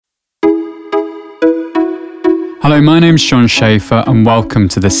Hello, my name's John Schaefer and welcome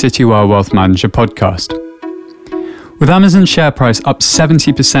to the Citywire Wealth Manager podcast. With Amazon's share price up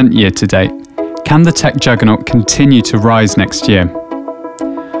 70% year to date, can the tech juggernaut continue to rise next year?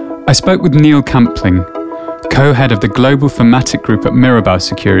 I spoke with Neil Campling, co-head of the global thematic group at Mirabel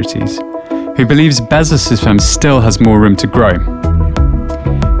Securities, who believes Bezos' firm still has more room to grow.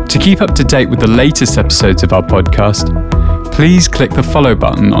 To keep up to date with the latest episodes of our podcast, please click the follow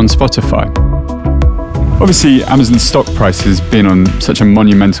button on Spotify. Obviously, Amazon's stock price has been on such a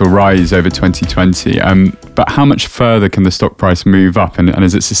monumental rise over 2020, but how much further can the stock price move up, and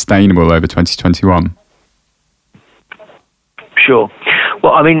is it sustainable over 2021? Sure.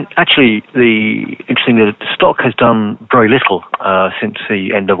 Well, I mean, actually, the stock has done very little since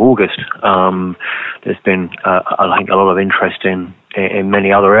the end of August. There's been, I think, a lot of interest in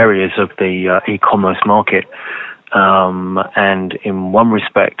many other areas of the e-commerce market. And in one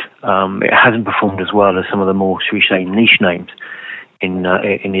respect, it hasn't performed as well as some of the more, should we say, niche names in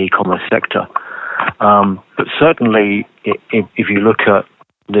the e-commerce sector. But certainly, if you look at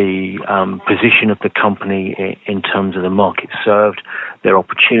the position of the company in terms of the market served, their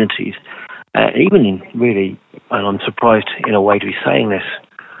opportunities, even in really, and I'm surprised in a way to be saying this,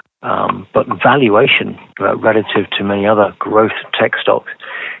 but valuation relative to many other growth tech stocks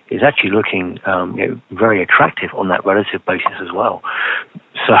is actually looking very attractive on that relative basis as well.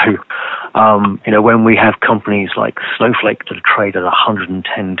 So, when we have companies like Snowflake that trade at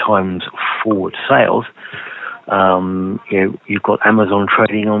 110 times forward sales, you've got Amazon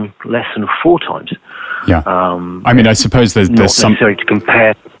trading on less than 4 times. Yeah. I suppose there's not some necessary to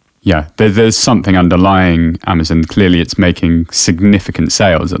compare. Yeah, there's something underlying Amazon. Clearly, it's making significant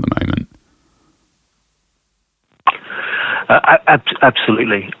sales at the moment.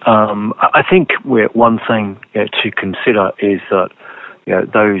 Absolutely. I think one thing to consider is that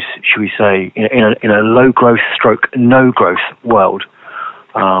those, should we say, in a low growth stroke, no growth world,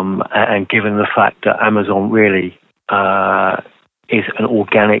 and given the fact that Amazon really is an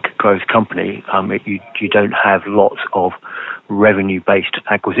organic growth company, you don't have lots of revenue-based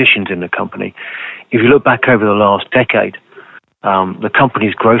acquisitions in the company. If you look back over the last decade, the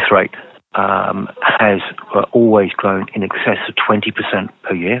company's growth rate has always grown in excess of 20%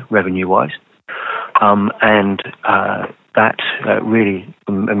 per year, revenue-wise. And that really,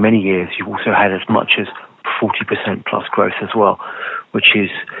 in many years, you've also had as much as 40% plus growth as well, which is,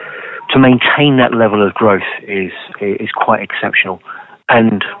 to maintain that level of growth is quite exceptional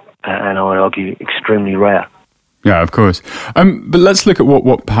and I would argue extremely rare. Yeah, of course. But let's look at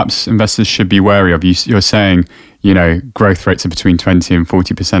what perhaps investors should be wary of. You're saying, growth rates are between 20 and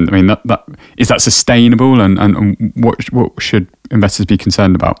 40%. I mean, that is that sustainable, and what should investors be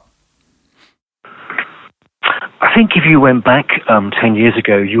concerned about? I think if you went back 10 years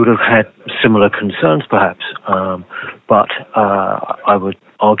ago, you would have had similar concerns, perhaps. But I would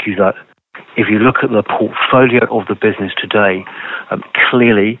argue that if you look at the portfolio of the business today,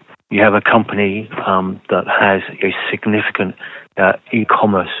 clearly you have a company that has a significant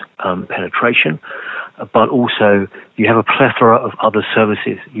e-commerce penetration, but also you have a plethora of other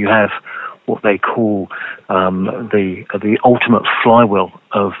services. You have what they call the ultimate flywheel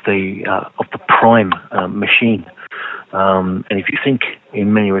of the Prime machine. And if you think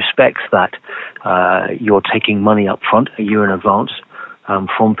in many respects that you're taking money up front a year in advance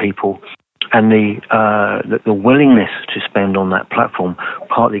from people, and the willingness to spend on that platform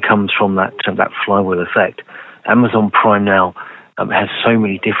partly comes from that flywheel effect. Amazon Prime now has so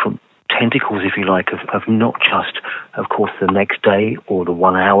many different tentacles, if you like, of not just, of course, the next day or the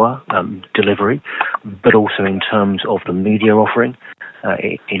 1 hour delivery, but also in terms of the media offering,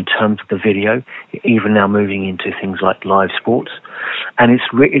 in terms of the video, even now moving into things like live sports. And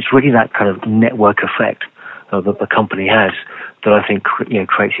it's really that kind of network effect that the company has that I think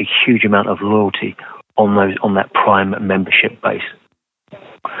creates a huge amount of loyalty on that Prime membership base.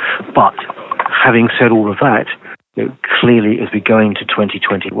 But having said all of that, clearly as we go into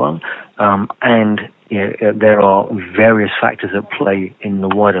 2021, and there are various factors at play in the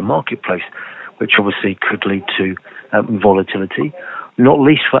wider marketplace, which obviously could lead to volatility. Not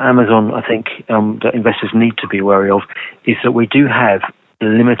least for Amazon, I think that investors need to be wary of is that we do have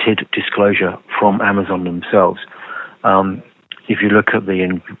limited disclosure from Amazon themselves. If you look at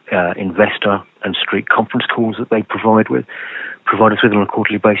the investor and street conference calls that they provide us with on a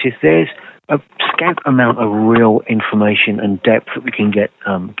quarterly basis, there's a scant amount of real information and depth that we can get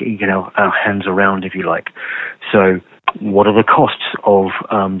our hands around, if you like. So what are the costs of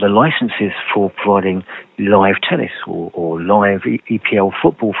the licenses for providing live tennis or live EPL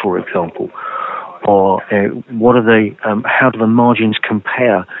football, for example? Or what are how do the margins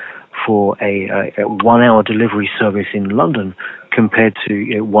compare for a 1 hour delivery service in London compared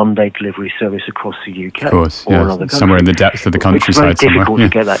to a 1 day delivery service across the UK. Of course, or another country. Somewhere in the depths of the countryside. It's very difficult to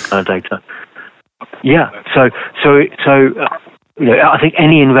get that kind of data. Yeah, I think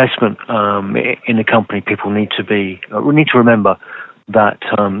any investment in the company, people need to remember that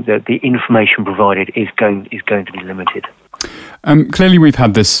the information provided is going to be limited. Clearly, we've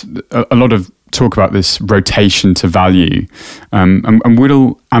had a lot of talk about this rotation to value, and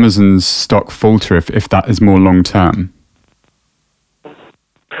will Amazon's stock falter if that is more long term?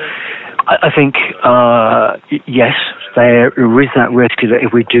 I think yes, there is that risk that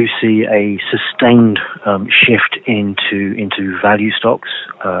if we do see a sustained shift into value stocks,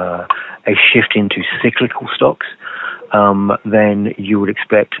 a shift into cyclical stocks, then you would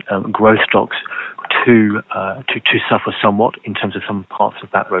expect growth stocks to suffer somewhat in terms of some parts of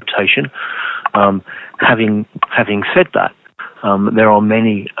that rotation. Having said that, there are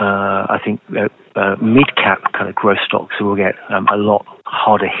many, I think, mid-cap kind of growth stocks who will get a lot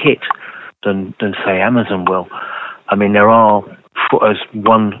harder hit than say Amazon will. I mean, there are, as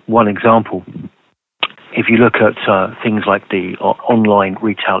one example, if you look at things like the online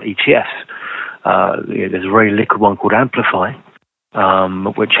retail ETFs, there's a very liquid one called Amplify,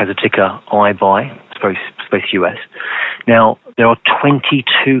 which has a ticker IBUY, space US. Now, there are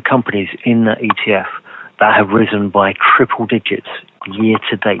 22 companies in that ETF that have risen by triple digits year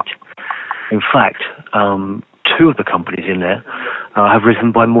to date. In fact, two of the companies in there have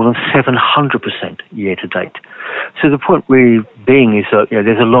risen by more than 700% year to date. So the point really being is that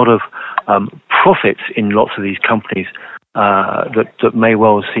there's a lot of profits in lots of these companies that may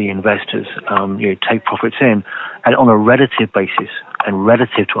well see investors take profits in, and on a relative basis and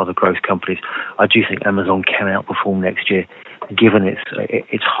relative to other growth companies, I do think Amazon can outperform next year, given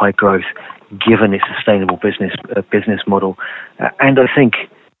its high growth, given its sustainable business model, and I think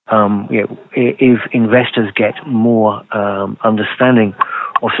if investors get more understanding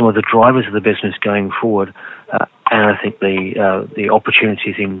of some of the drivers of the business going forward, and I think the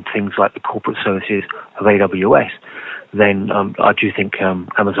opportunities in things like the corporate services of AWS, then I do think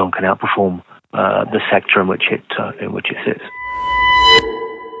Amazon can outperform the sector in which it sits.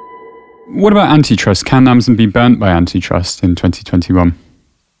 What about antitrust? Can Amazon be burnt by antitrust in 2021?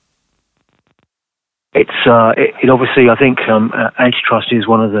 It obviously, I think antitrust is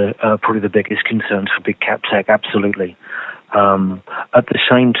one of the probably the biggest concerns for big cap tech. Absolutely. At the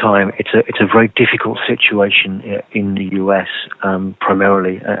same time, it's a very difficult situation in the US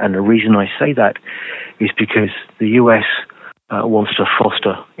primarily, and the reason I say that is because the US wants to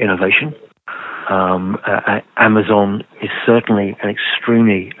foster innovation. Amazon is certainly an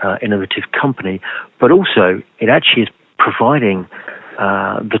extremely innovative company, but also it actually is providing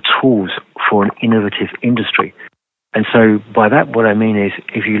the tools for an innovative industry. And so by that, what I mean is,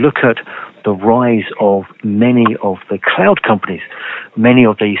 if you look at the rise of many of the cloud companies, many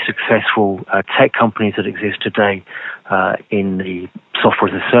of the successful tech companies that exist today in the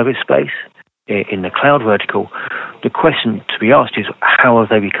software as a service space, in the cloud vertical, the question to be asked is, how have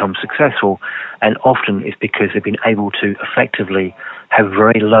they become successful? And often it's because they've been able to effectively have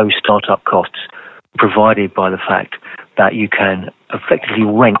very low startup costs provided by the fact that you can effectively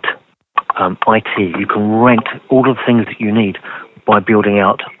rent IT. You can rent all of the things that you need by building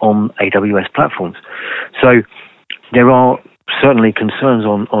out on AWS platforms. So there are certainly concerns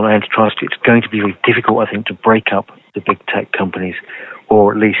on antitrust. It's going to be really difficult, I think, to break up the big tech companies,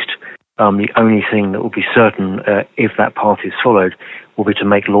 or at least the only thing that will be certain, if that path is followed, will be to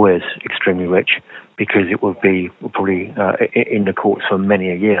make lawyers extremely rich, because it will be probably in the courts for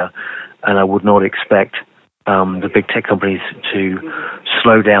many a year. And I would not expect the big tech companies to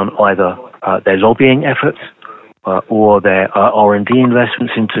slow down either their lobbying efforts or their R&D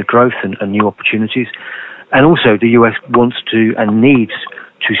investments into growth and new opportunities. And also the US wants to and needs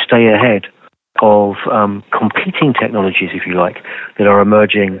to stay ahead of competing technologies, if you like, that are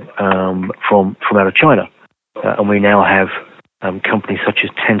emerging from out of China. And we now have companies such as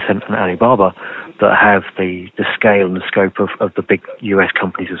Tencent and Alibaba that have the scale and the scope of the big US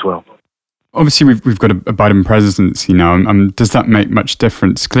companies as well. Obviously, we've got a Biden presidency now. Does that make much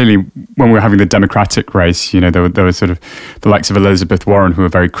difference? Clearly, when we were having the Democratic race, there were sort of the likes of Elizabeth Warren who were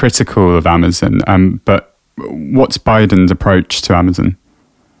very critical of Amazon. But what's Biden's approach to Amazon?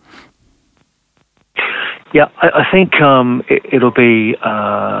 Yeah, I think it will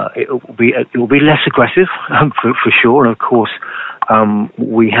be less aggressive for sure. And of course,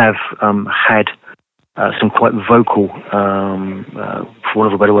 we have had some quite vocal, for want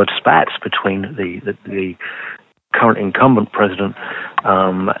of a better word, spats between the current incumbent president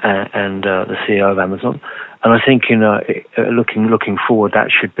and the CEO of Amazon. And I think looking forward, that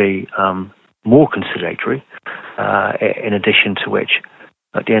should be more conciliatory. In addition to which,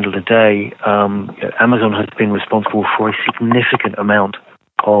 at the end of the day, Amazon has been responsible for a significant amount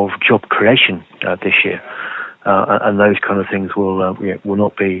of job creation this year, and those kind of things will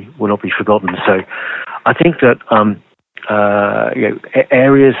not be forgotten. So, I think that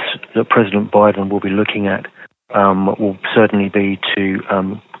areas that President Biden will be looking at will certainly be to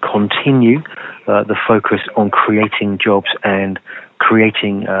continue the focus on creating jobs and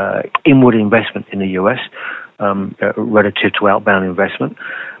creating inward investment in the U.S. Relative to outbound investment.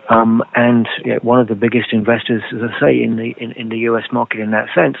 And one of the biggest investors, as I say, in the U.S. market in that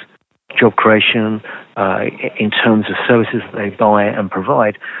sense, job creation in terms of services that they buy and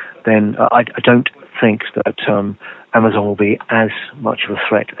provide, then I don't think that Amazon will be as much of a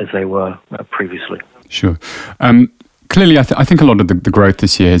threat as they were previously. Sure. Clearly, I think a lot of the growth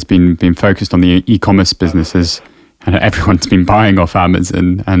this year has been focused on the e-commerce businesses. And everyone's been buying off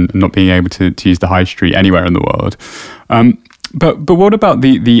Amazon and not being able to use the high street anywhere in the world. But what about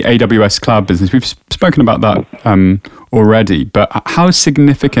the AWS cloud business? We've spoken about that already, but how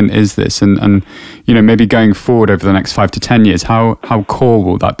significant is this? And maybe going forward over the next 5 to 10 years, how core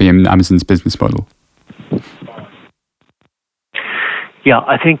will that be in Amazon's business model? Yeah,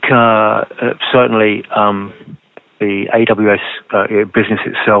 I think certainly the AWS business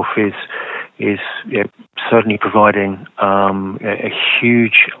itself is certainly providing a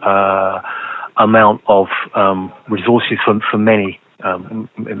huge amount of resources for many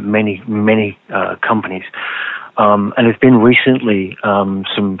companies, and there's been recently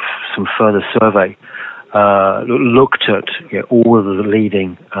some further survey looked at all of the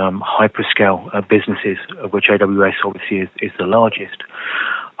leading hyperscale businesses, of which AWS obviously is the largest.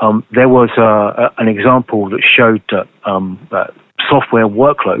 There was an example that showed that software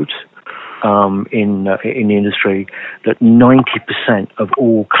workloads in the industry, that 90% of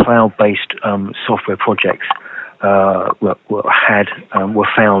all cloud-based software projects were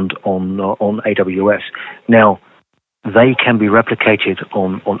found on AWS. Now, they can be replicated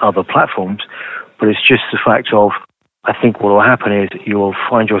on other platforms, but it's just the fact of, I think what will happen is you will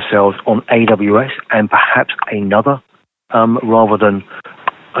find yourselves on AWS and perhaps another, rather than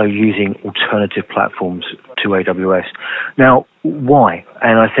using alternative platforms to AWS. Now, why?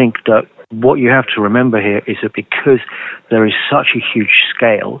 And I think that what you have to remember here is that because there is such a huge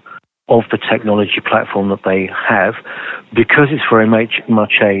scale of the technology platform that they have, because it's very much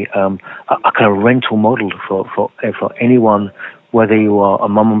a kind of rental model for anyone, whether you are a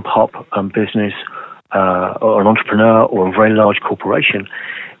mom and pop business or an entrepreneur or a very large corporation.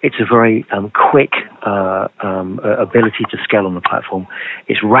 It's a very quick ability to scale on the platform.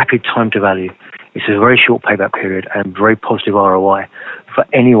 It's rapid time to value. It's a very short payback period and very positive ROI for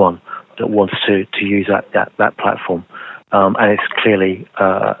anyone that wants to use that platform. And it's clearly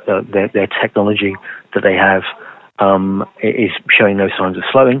their technology that they have is showing no signs of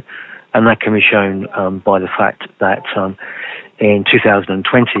slowing, and that can be shown by the fact that in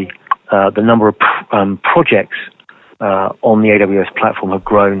 2020 the number of projects on the AWS platform have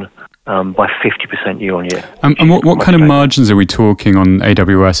grown by 50% year on year. And what kind of margins are we talking on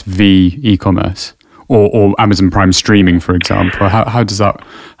AWS v e-commerce or Amazon Prime streaming, for example? How does that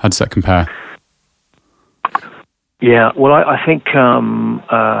compare? Yeah, well, I think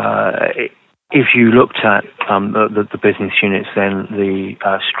if you looked at the business units, then the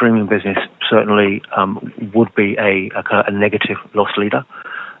streaming business certainly would be a kind of a negative loss leader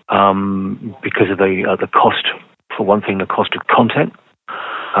because of the cost. For one thing, the cost of content.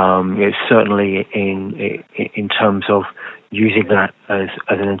 It's certainly in terms of using that as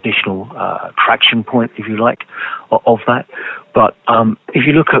an additional traction point, if you like, of that. But if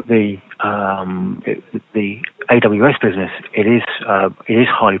you look at the AWS business, it is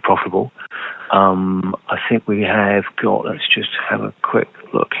highly profitable. I think we have got. Let's just have a quick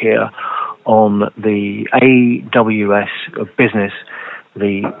look here on the AWS business.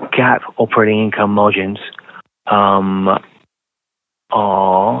 The GAAP operating income margins are.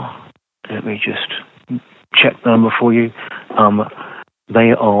 Let me just check the number for you.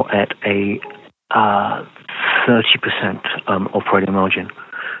 They are at a 30% operating margin.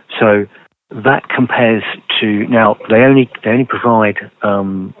 So that compares to now they only provide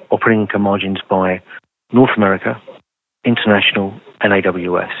operating income margins by North America, international, and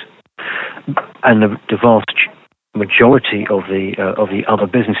AWS, and the vast majority of the other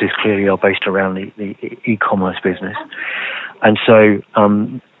businesses clearly are based around the e-commerce business, and so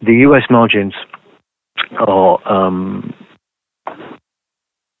the US margins are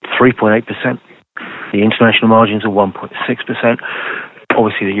 3.8%. The international margins are 1.6%.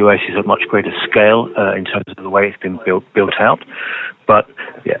 obviously the US is at much greater scale in terms of the way it's been built out. But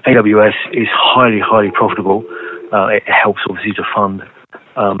AWS is highly profitable. It helps obviously to fund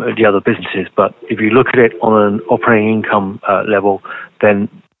the other businesses. But if you look at it on an operating income level, then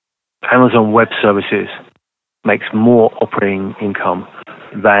Amazon Web Services makes more operating income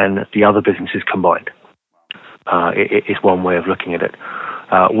than the other businesses combined. It is one way of looking at it.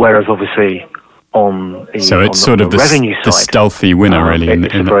 Whereas obviously on the revenue side, the stealthy winner really.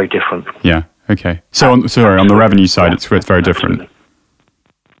 It's very different. Yeah. Okay. So on the revenue side, it's very different.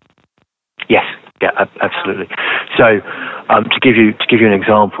 Yes. Yeah. Absolutely. So to give you an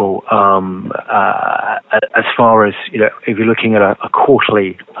example, as far as if you're looking at a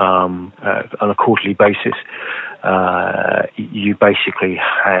quarterly on a quarterly basis, you basically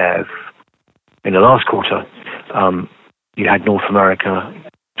have in the last quarter you had North America.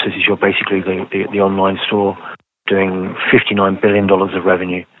 So this is basically the online store doing $59 billion of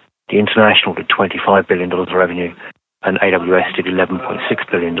revenue. The international did $25 billion of revenue, and AWS did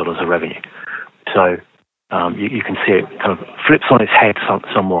 $11.6 billion of revenue. So you can see it kind of flips on its head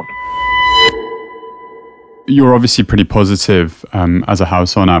somewhat. You're obviously pretty positive as a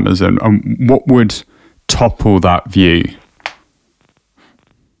house on Amazon. What would topple that view?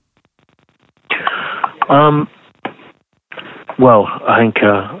 Well, I think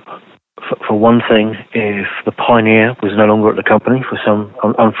for one thing, if the pioneer was no longer at the company for some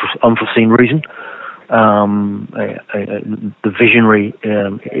unforeseen reason, the visionary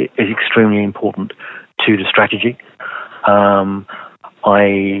is extremely important to the strategy.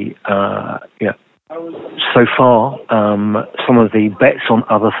 So far, some of the bets on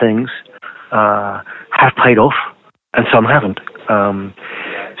other things have paid off, and some haven't.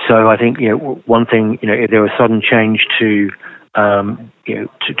 So I think one thing, if there was sudden change to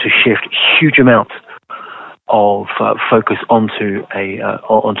shift huge amounts of focus onto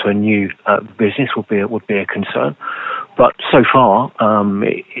a new business would be a concern. But so far,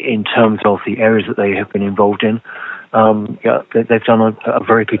 in terms of the areas that they have been involved in, they've done a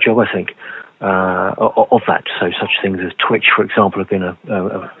very good job, I think, of that. So such things as Twitch, for example, have been an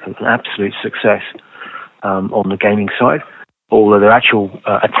absolute success on the gaming side. Although their actual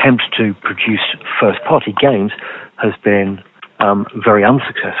attempt to produce first-party games has been very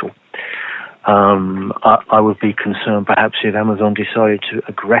unsuccessful. I would be concerned perhaps if Amazon decided to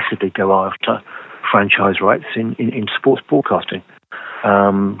aggressively go after franchise rights in sports broadcasting.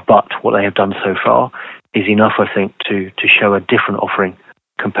 But what they have done so far is enough, I think, to show a different offering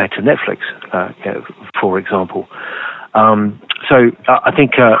compared to Netflix, for example. So I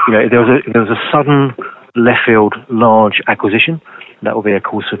think if there was a sudden left field large acquisition, that would be a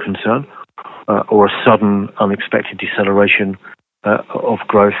cause for concern, or a sudden unexpected deceleration of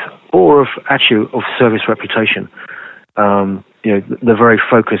growth, or of service reputation. The very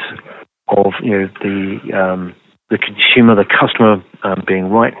focus of the consumer, the customer being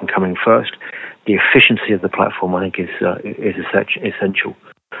right and coming first. The efficiency of the platform, I think, is essential.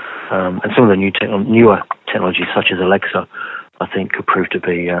 And some of the newer technologies, such as Alexa, I think could prove to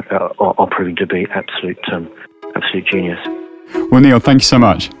be are proving to be absolute genius. Well, Neil, thank you so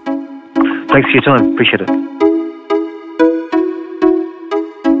much. Thanks for your time. Appreciate it.